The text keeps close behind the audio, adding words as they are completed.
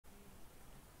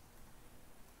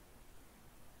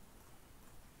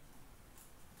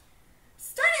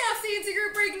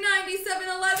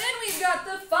9711, we've got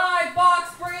the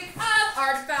 5-box break of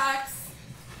artifacts.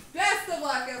 Best of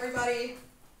luck, everybody.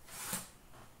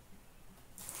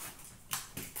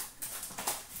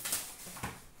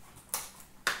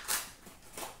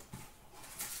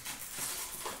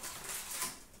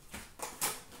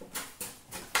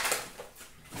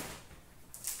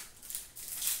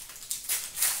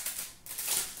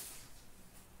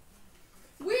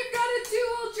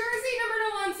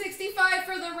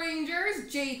 For the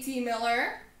Rangers, JT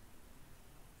Miller.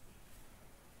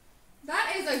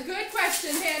 That is a good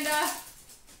question, Panda.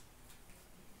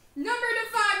 Number to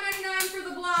 599 for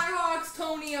the Blackhawks,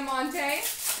 Tony Amonte.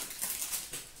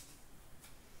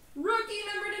 Rookie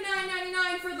number to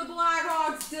 999 for the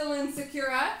Blackhawks,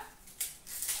 CloutsnChara.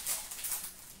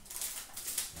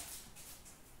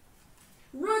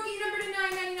 Rookie number to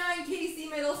 999, Casey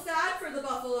Middlestad for the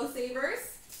Buffalo Sabres.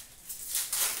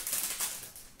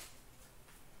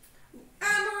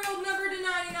 Emerald number to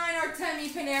 99, Artemi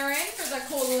Panarin for the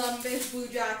Columbus Blue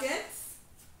Jackets.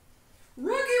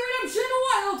 Rookie Redemption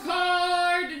Wild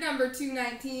Card number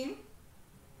 219.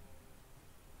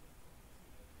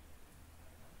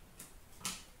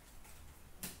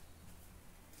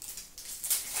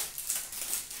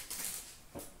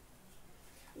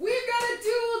 We've got a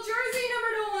dual jersey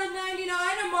number to 199,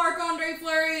 a Marc-Andre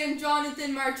Fleury and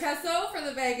Jonathan Marchessault for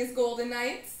the Vegas Golden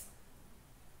Knights.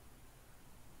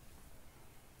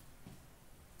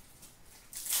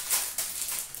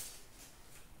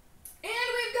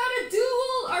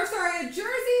 A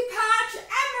jersey patch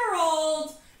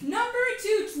emerald number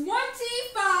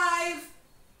 225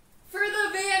 for the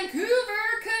Vancouver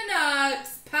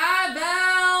Canucks,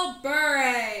 Pavel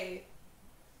Bure.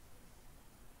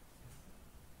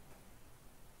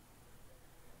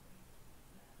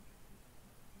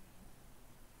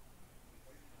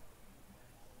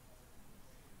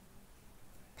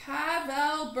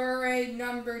 Pavel Bure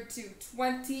number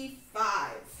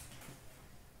 225.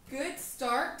 Good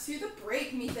start to the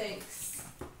break, methinks.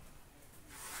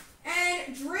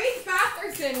 And Drake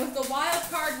Batherson with the wild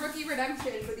card rookie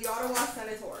redemption for the Ottawa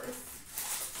Senators.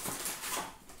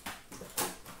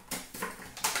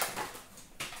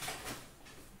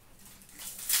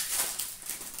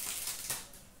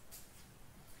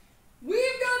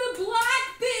 We've got a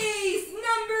black base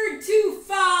number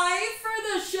 25 for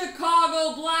the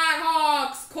Chicago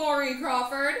Blackhawks, Corey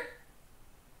Crawford.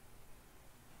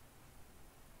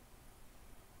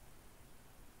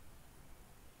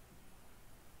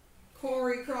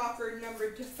 Corey Crawford, number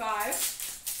 5.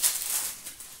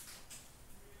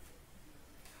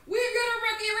 We've got a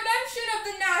rookie redemption of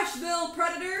the Nashville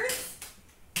Predators.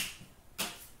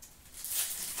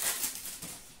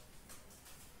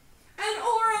 An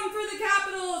Orem for the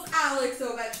Capitals, Alex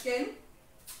Ovechkin.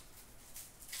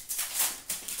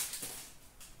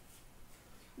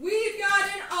 We've got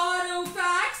an auto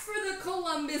fax for the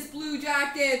Columbus Blue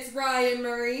Jackets, Ryan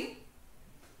Murray.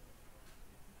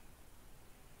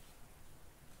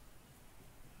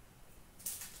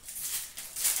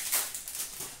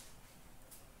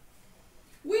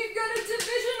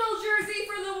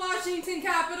 Washington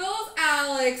Capitals,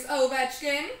 Alex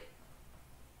Ovechkin.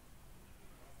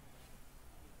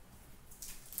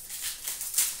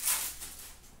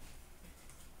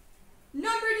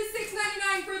 Number to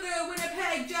 699 for the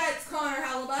Winnipeg Jets, Connor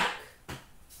Hellebuyck.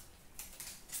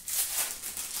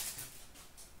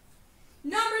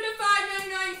 Number to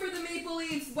 599 for the Maple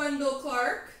Leafs, Wendell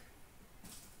Clark.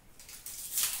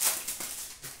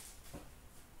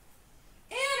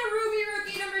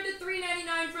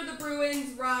 For the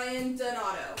Bruins, Ryan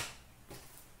Donato.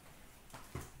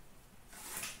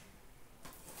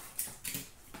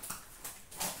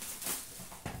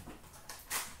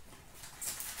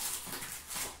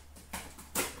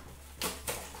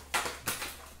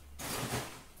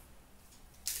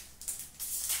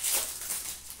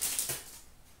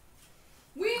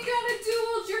 We've got a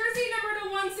dual jersey number to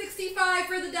 165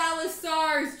 for the Dallas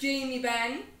Stars, Jamie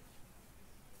Benn.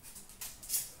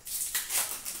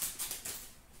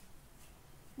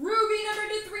 Ruby number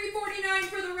to 349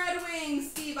 for the Red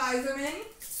Wings, Steve Yzerman.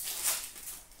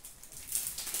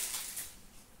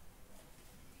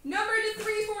 Number to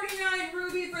 349,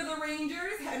 Ruby for the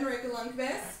Rangers, Henrik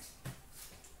Lundqvist.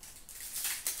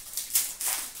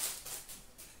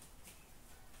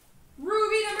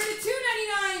 Ruby number to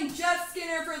 299, Jeff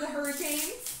Skinner for the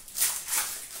Hurricanes.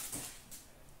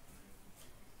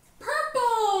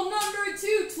 Purple number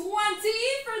 220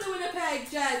 for the Winnipeg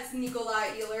Jets,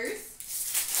 Nikolai Ehlers.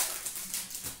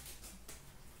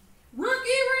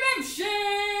 Rookie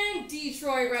redemption,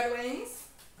 Detroit Red Wings.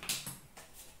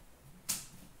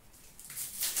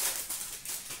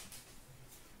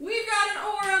 We've got an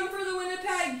Orem for the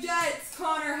Winnipeg Jets,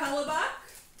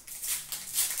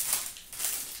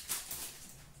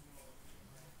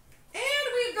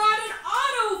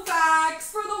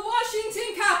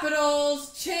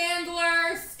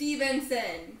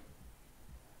 Robinson.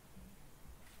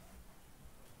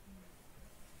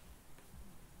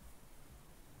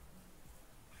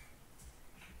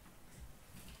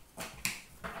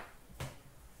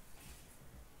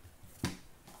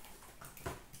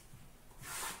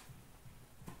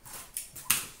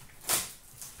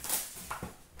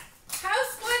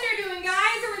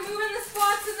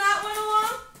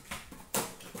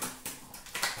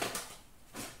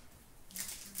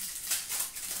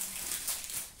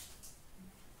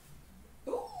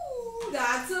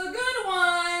 That's a good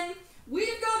one.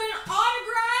 We've got an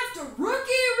autographed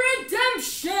rookie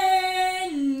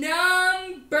redemption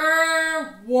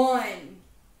number 1.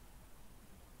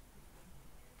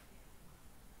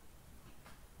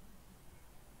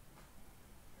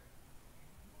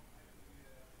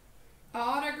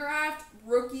 Autographed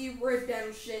rookie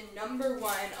redemption number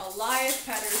 1, Elias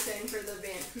Pettersson for the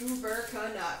Vancouver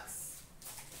Canucks.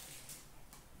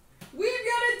 We've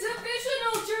got a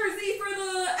divisional jersey for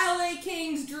the LA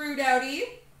Kings, Drew Doughty.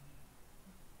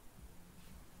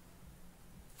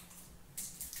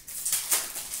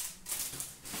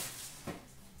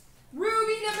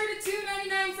 Ruby number to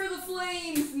 299 for the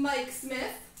Flames, Mike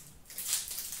Smith.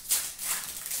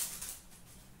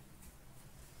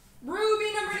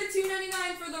 Ruby number to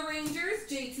 299 for the Rangers,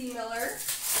 JT Miller.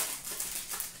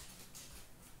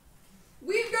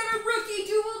 We've got a rookie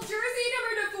dual jersey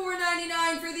number to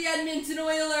 499 for the Edmonton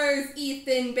Oilers,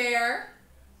 Ethan Bear.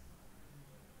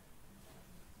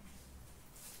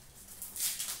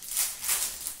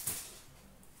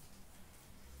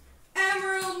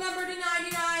 Emerald number to 99,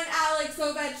 Alex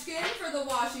Ovechkin for the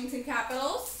Washington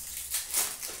Capitals.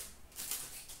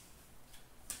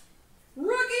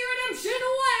 Rookie redemption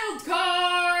wild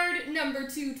card number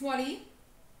 220.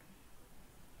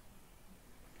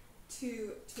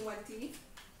 220.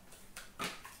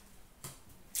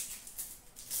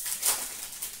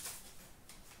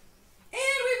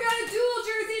 And we've got a dual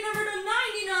jersey number to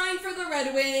 99 for the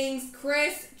Red Wings,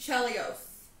 Chris Chelios.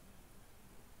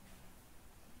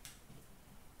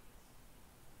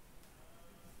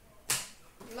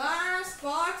 Last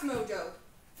box mojo.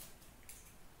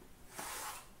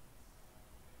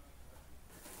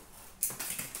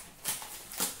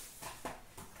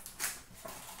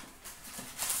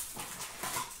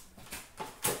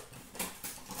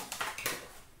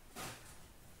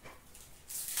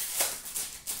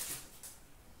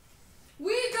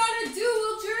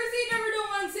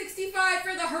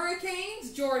 For the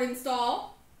Hurricanes, Jordan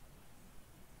Stahl.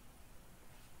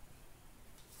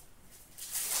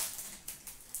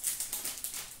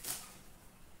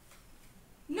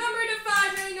 Number to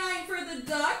 599 for the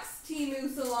Ducks, Timu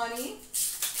Solani.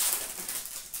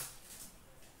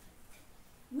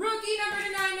 Rookie number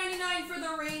to 999 for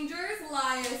the Rangers,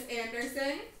 Elias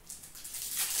Anderson.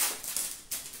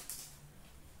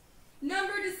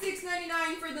 Number to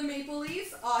 699 for the Maple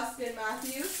Leafs, Austin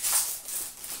Matthews.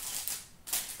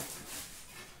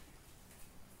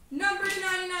 Number to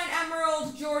 99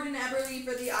 Emerald, Jordan Eberle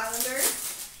for the Islanders.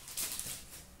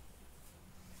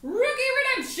 Rookie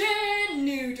redemption,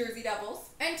 New Jersey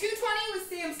Devils. And 220 with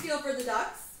Sam Steele for the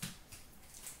Ducks.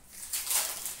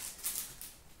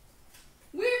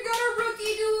 We've got a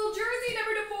rookie dual jersey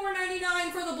number to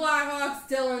 499 for the Blackhawks,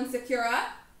 Dylan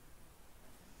Sakura.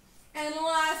 And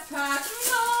last pack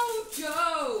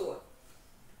mojo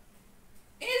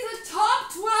is a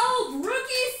top 12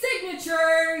 rookie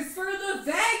signatures for the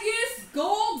Vegas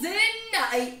Golden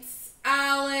Knights,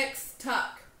 Alex Tuck.